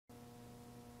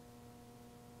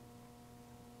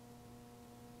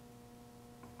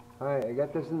Hi, I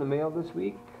got this in the mail this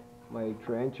week, my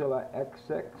Tarantula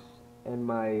X6 and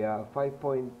my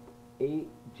 5.8G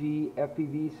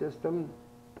FPV system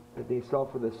that they sell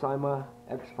for the Syma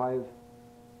X5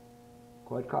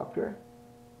 Quadcopter.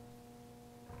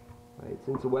 Right,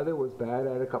 since the weather was bad,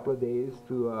 I had a couple of days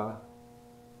to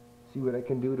see what I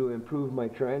can do to improve my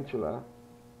Tarantula.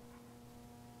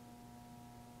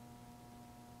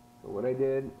 So what I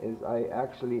did is I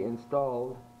actually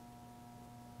installed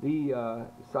the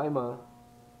Syma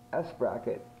S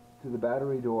bracket to the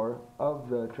battery door of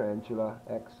the Tarantula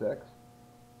X6.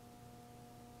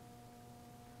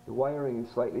 The wiring is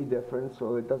slightly different,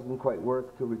 so it doesn't quite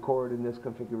work to record in this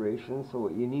configuration. So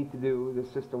what you need to do,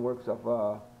 this system works off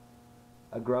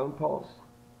a ground pulse,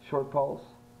 short pulse,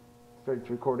 starts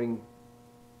recording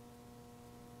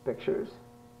pictures,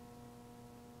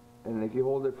 and if you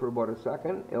hold it for about a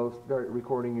second, it'll start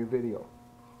recording your video.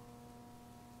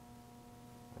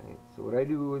 Right, so what I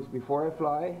do is, before I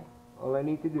fly, all I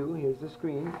need to do, here's the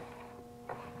screen,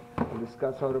 I'll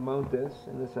discuss how to mount this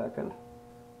in a second.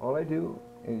 All I do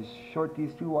is short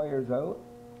these two wires out.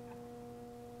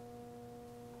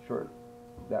 Short,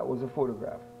 that was a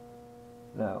photograph.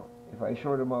 Now, if I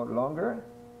short them out longer,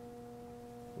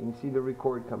 you can see the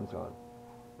record comes on,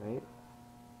 right?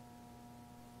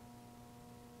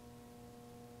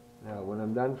 Now, when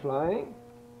I'm done flying,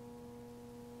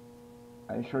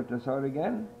 I short this out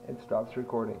again, it stops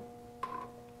recording.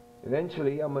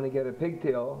 Eventually, I'm going to get a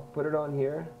pigtail, put it on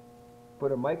here,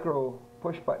 put a micro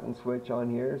push button switch on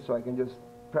here so I can just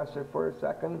press it for a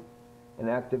second and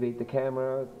activate the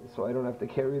camera so I don't have to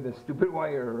carry the stupid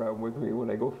wire around with me when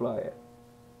I go fly it.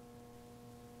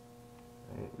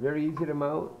 Right. Very easy to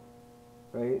mount,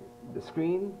 right? The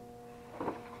screen,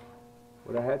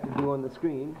 what I had to do on the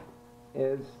screen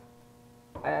is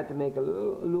I had to make a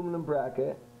little aluminum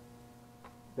bracket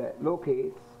that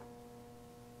locates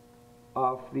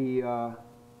off the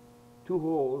two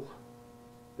holes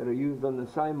that are used on the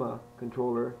Syma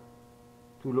controller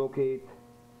to locate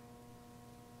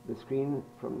the screen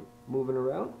from moving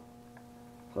around.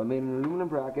 So I made an aluminum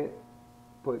bracket,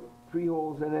 put 3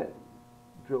 holes in it,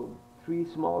 drilled 3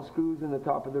 small screws in the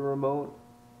top of the remote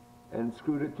and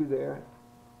screwed it to there.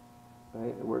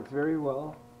 Right, it works very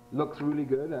well. Looks really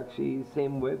good, actually,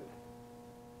 same width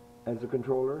as the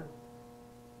controller.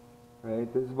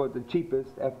 Right, this is about the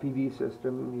cheapest FPV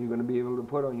system you're going to be able to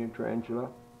put on your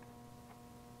Tarantula.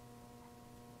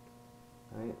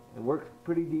 Right, it works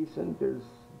pretty decent. There's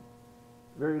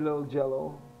very little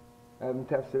jello. I haven't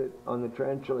tested it on the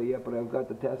Tarantula yet, but I've got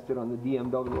to test it on the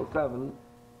DM007,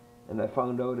 and I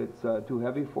found out it's too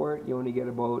heavy for it. You only get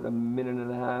about 1.5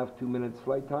 minutes, 2 minutes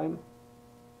flight time.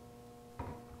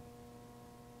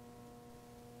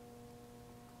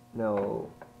 Now,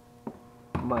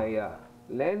 my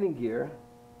landing gear,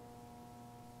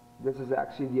 this is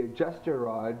actually the adjuster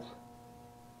rods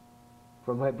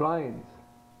from my blinds.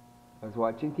 I was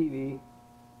watching TV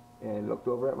and looked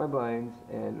over at my blinds,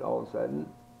 and all of a sudden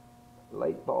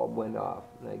light bulb went off,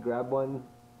 and I grabbed one,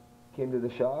 came to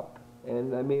the shop,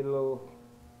 and I made a little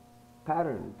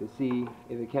pattern to see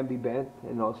if it can be bent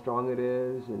and how strong it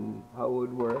is and how it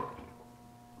would work.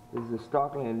 This is a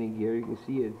stock landing gear. You can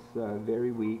see it's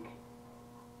very weak.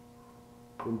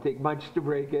 Didn't take much to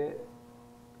break it,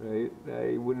 right?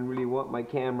 I wouldn't really want my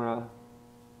camera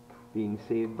being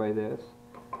saved by this.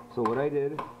 So what I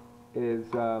did is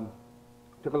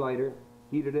took a lighter,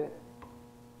 heated it,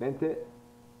 bent it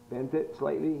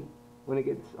slightly. When it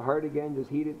gets hard again,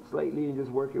 just heat it slightly and just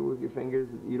work it with your fingers.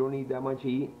 You don't need that much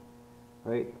heat,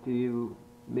 right, to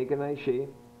make a nice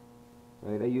shape.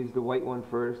 Right, I used the white one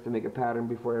first to make a pattern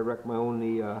before I wrecked my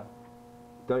only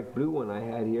dark blue one I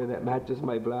had here that matches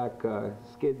my black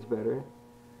skids better.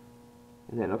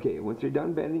 And then, okay, once you're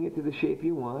done bending it to the shape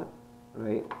you want,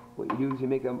 right, what you do is you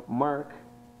make a mark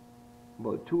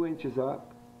about 2 inches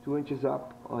up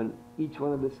on each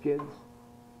one of the skids.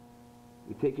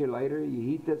 You take your lighter, you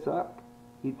heat this up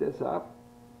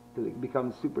till it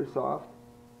becomes super soft.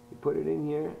 You put it in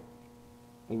here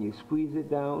and you squeeze it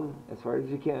down as far as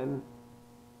you can.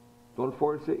 Don't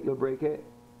force it, you'll break it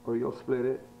or you'll split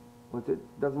it. Once it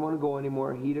doesn't want to go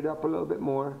anymore, heat it up a little bit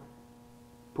more,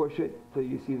 push it till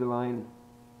you see the line,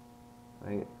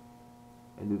 right?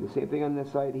 And do the same thing on this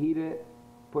side, heat it,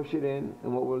 push it in,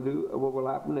 and what will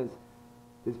happen is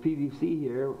this PVC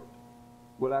here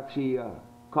will actually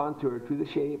contour to the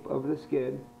shape of the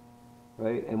skid,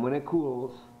 right? And when it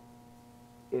cools,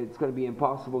 it's going to be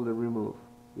impossible to remove.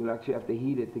 You'll actually have to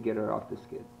heat it to get it off the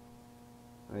skids,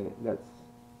 right? That's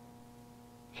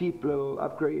cheap little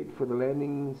upgrade for the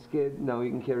landing skid. Now you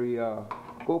can carry a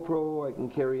GoPro. I can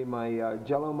carry my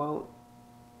jello mount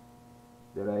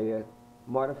that I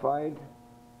modified.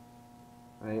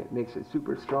 Right, it makes it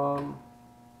super strong.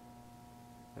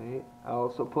 Right, I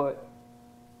also put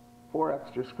 4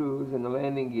 extra screws in the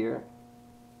landing gear.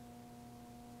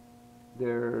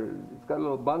 It's got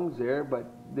little bungs there, but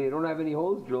they don't have any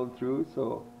holes drilled through,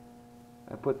 so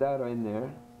I put that in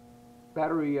there.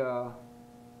 Battery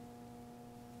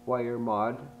wire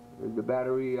mod. The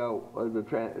battery,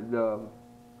 the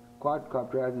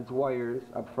quadcopter has its wires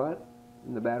up front,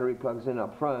 and the battery plugs in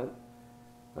up front.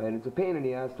 And it's a pain in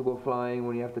the ass to go flying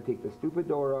when you have to take the stupid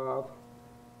door off,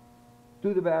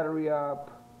 do the battery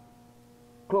up,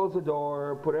 close the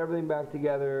door, put everything back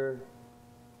together.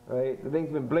 Right, the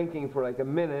thing's been blinking for like a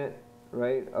minute,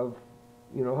 right, of,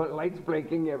 you know, lights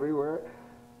blinking everywhere.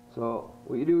 So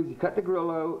what you do is you cut the grill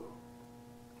out.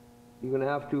 You're going to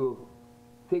have to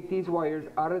take these wires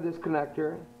out of this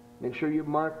connector. Make sure you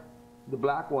mark the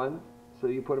black one so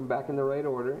you put them back in the right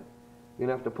order. You're going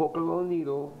to have to poke a little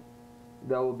needle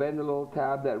that will bend the little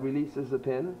tab that releases the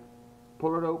pin.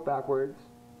 Pull it out backwards.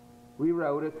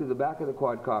 Reroute it to the back of the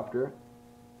quadcopter.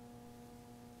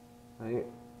 Right.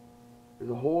 There's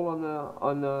a hole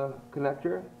on the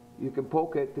connector. You can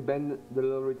poke it to bend the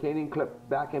little retaining clip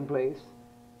back in place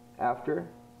after.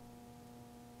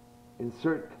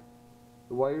 Insert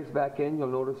the wires back in. You'll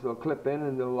notice they'll clip in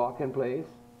and they'll lock in place.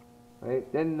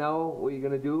 Right? Then now what you're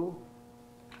going to do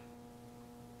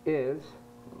is,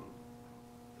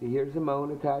 see, here's the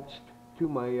mount attached to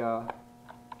my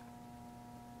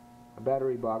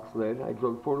battery box lid. I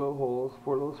drilled 4 little holes,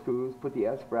 4 little screws, put the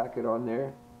S bracket on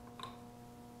there.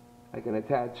 I can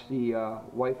attach the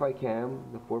Wi-Fi cam,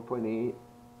 the 4.8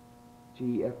 G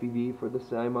FPV for the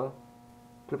Syma.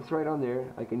 Clips right on there.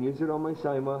 I can use it on my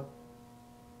Syma.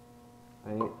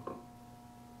 Right.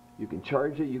 You can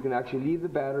charge it. You can actually leave the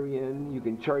battery in. You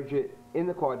can charge it in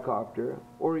the quadcopter,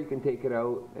 or you can take it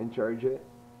out and charge it.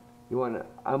 You want to?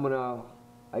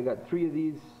 I got 3 of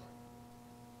these.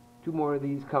 2 more of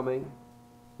these coming.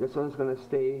 This one's going to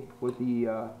stay with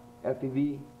the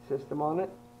FPV system on it.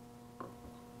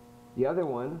 The other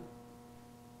one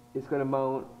is going to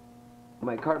mount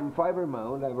my carbon fiber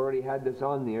mount. I've already had this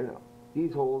on there.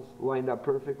 These holes lined up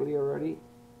perfectly already.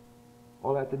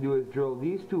 All I have to do is drill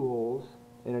these 2 holes,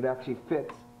 and it actually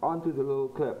fits onto the little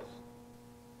clips.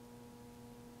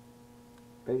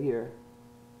 Right here.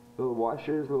 Little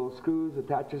washers, little screws,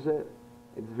 attaches it.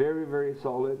 It's very, very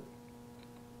solid.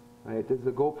 Right, this is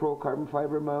a GoPro carbon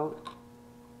fiber mount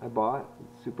I bought.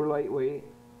 It's super lightweight.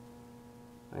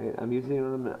 I'm using it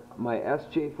on my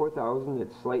SJ4000.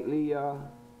 It's slightly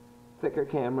thicker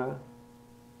camera.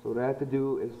 So what I have to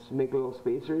do is make little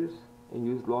spacers and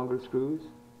use longer screws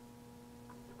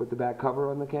to put the back cover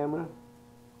on the camera.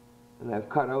 And I've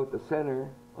cut out the center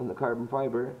on the carbon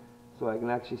fiber so I can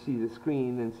actually see the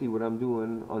screen and see what I'm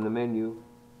doing on the menu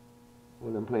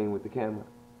when I'm playing with the camera.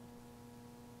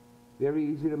 Very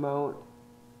easy to mount.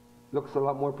 Looks a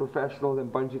lot more professional than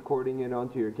bungee cording it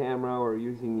onto your camera or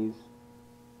using these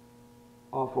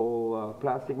awful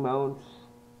plastic mounts.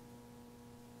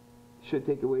 Should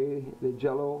take away the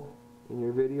jello in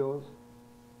your videos.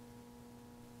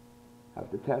 Have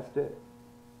to test it.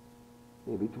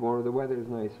 Maybe tomorrow the weather is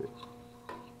nicer.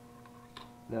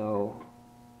 Now,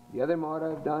 the other mod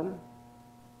I've done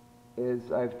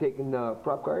is I've taken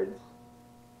prop guards,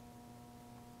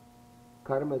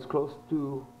 cut them as close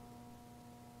to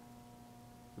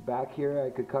the back here I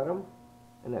could cut them,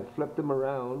 and I flipped them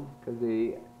around because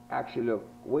they actually look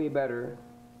way better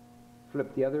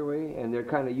flipped the other way, and they're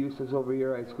kind of useless over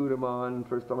here. I screwed them on.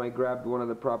 First time I grabbed one of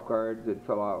the prop guards, it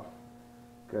fell off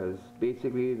because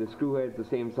basically the screw head's the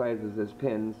same size as this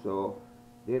pin, so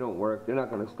they don't work. They're not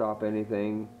going to stop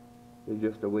anything.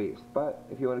 They're just a waste. But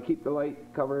if you want to keep the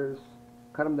light covers,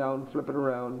 cut them down, flip it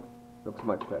around, looks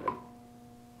much better.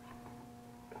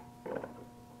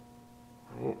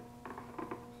 Right.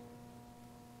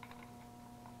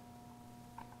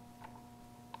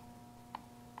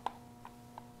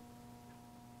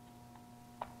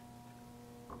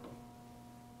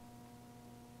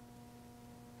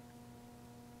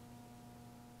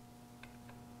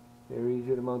 Very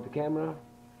easy to mount the camera.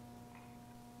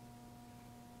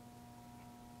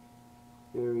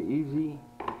 Very easy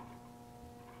to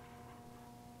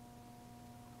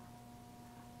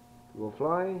go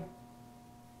fly.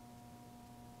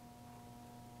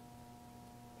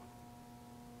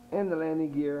 And the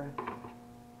landing gear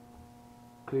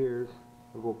clears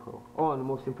the GoPro. Oh, and the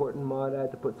most important mod, I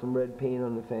had to put some red paint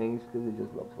on the fangs because it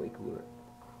just looks way cooler.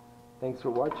 Thanks for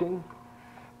watching,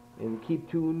 and keep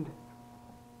tuned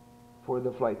for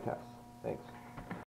the flight test. Thanks.